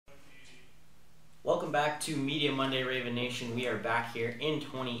Welcome back to Media Monday, Raven Nation. We are back here in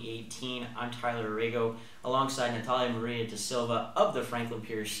 2018. I'm Tyler Aragao alongside Nathalia Maria da Silva of the Franklin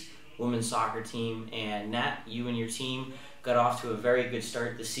Pierce women's soccer team. And Nat, you and your team got off to a very good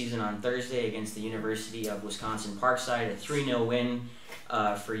start this season on Thursday against the University of Wisconsin Parkside, a 3-0 win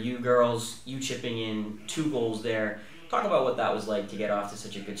for you girls, you chipping in 2 goals there. Talk about what that was like to get off to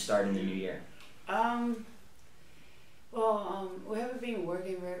such a good start in the new year. We have been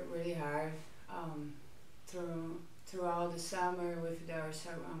working really hard throughout the summer with our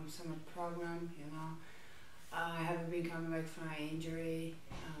summer program. You know, I haven't been coming back from my injury,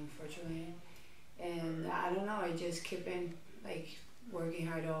 unfortunately, and I don't know. I just keep working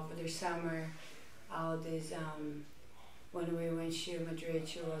hard over the summer. All this when we went to Madrid,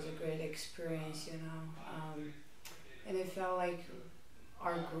 it was a great experience. You know, and it felt like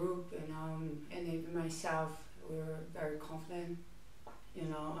our group, you know, and even myself, we were very confident, you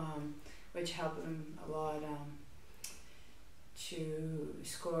know, which helped them a lot to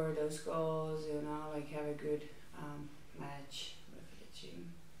score those goals, you know, have a good match with the team.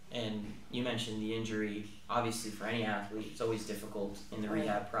 And you mentioned the injury. Obviously, for any athlete, it's always difficult in the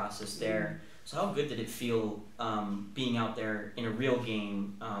rehab process there. So how good did it feel being out there in a real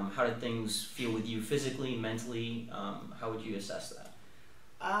game? How did things feel with you physically, mentally? How would you assess that?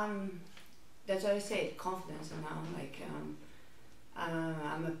 That's what I say, confidence, you know,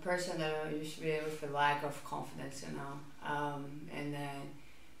 I'm a person that used to be with a lack of confidence, you know, and then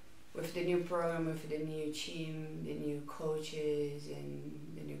with the new program, with the new team, the new coaches,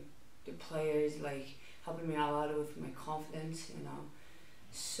 and the players, helping me a lot with my confidence, you know,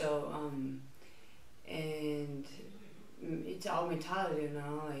 so, and it's all mentality, you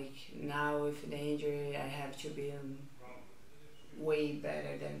know, now with the injury, I have to be way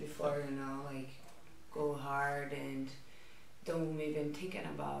better than before, you know, go hard and don't even thinking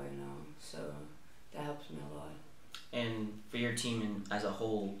about, you know, so that helps me a lot. And for your team and as a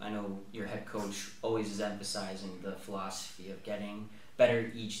whole, I know your head coach always is emphasizing the philosophy of getting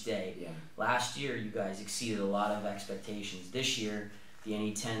better each day. Yeah. Last year, you guys exceeded a lot of expectations. This year, the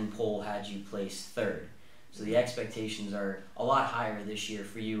NE10 poll had you place 3rd. So the expectations are a lot higher this year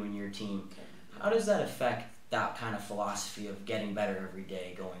for you and your team. How does that affect that kind of philosophy of getting better every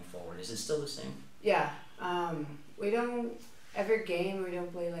day going forward? Is it still the same? Yeah. We don't, every game we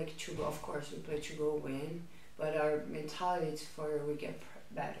don't play to go, of course we play to go win, but our mentality is for we get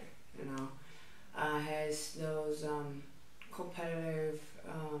better, you know. Has those competitive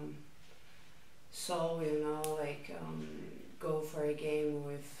soul, you know, go for a game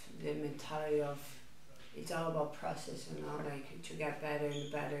with the mentality of it's all about process, you know, to get better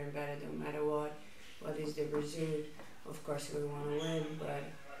and better and better no matter what is the result. Of course we want to win, but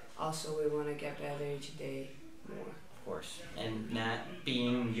also we want to get better each day more. Of course. And Nat,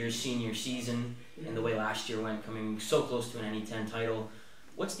 being your senior season and the way last year went, coming so close to an NE10 title,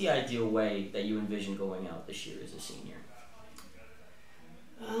 what's the ideal way that you envision going out this year as a senior?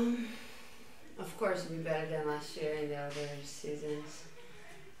 Of course be better than last year and the other seasons.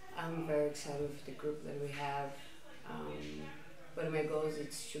 I'm very excited with the group that we have. But my goal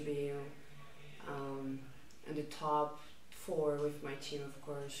is to be in the top 4 with my team, of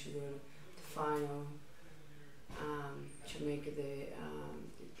course, to go to the final, to make the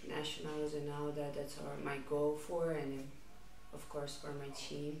nationals and all that. That's my goal for, and of course for my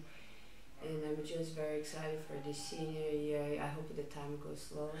team. And I'm just very excited for this senior year. I hope the time goes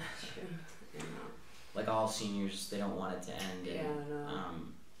slow. You know. Like all seniors, they don't want it to end. Yeah, and, no.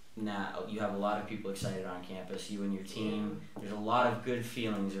 Now you have a lot of people excited on campus, you and your team. Yeah. There's a lot of good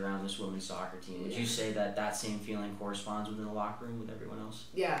feelings around this women's soccer team. Would you say that same feeling corresponds within the locker room with everyone else?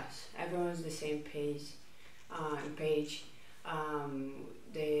 Yes, everyone's the same page.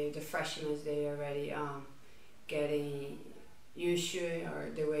 The freshmen, they already getting used to it, or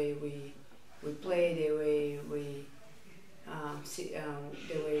the way we play, the way we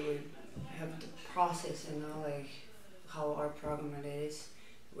the way we have the process, you know, how our program it is,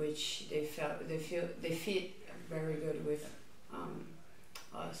 which they fit very good with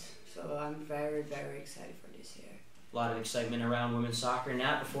us. So I'm very, very excited for this year. A lot of excitement around women's soccer.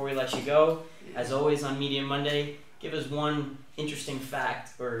 Nat, before we let you go, as always on Media Monday, give us one interesting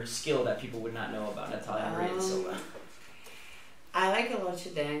fact or skill that people would not know about Nathalia Maria da Silva. I like a lot to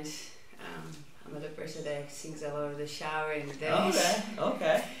dance. I'm the person that sings a lot of the shower and dance.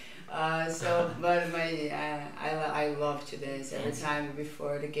 Okay. I love to dance every time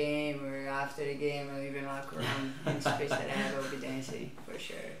before the game or after the game, or even around in the space that I have, I'll be dancing for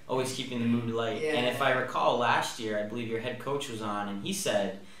sure. Always keeping the mood light. Yeah. And if I recall last year, I believe your head coach was on, and he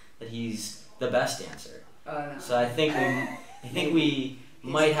said that he's the best dancer. Oh, no. So I think we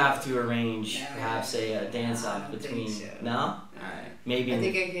Might have to arrange No, perhaps a dance I off don't between. think so. No? Alright. Maybe. I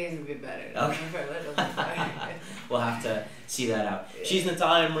think I can be better. Okay. For a little bit better. We'll have to see that out. Yeah. She's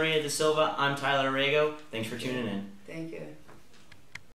Nathalia Maria da Silva. I'm Tyler Aragao. Thanks for tuning in. Thank you.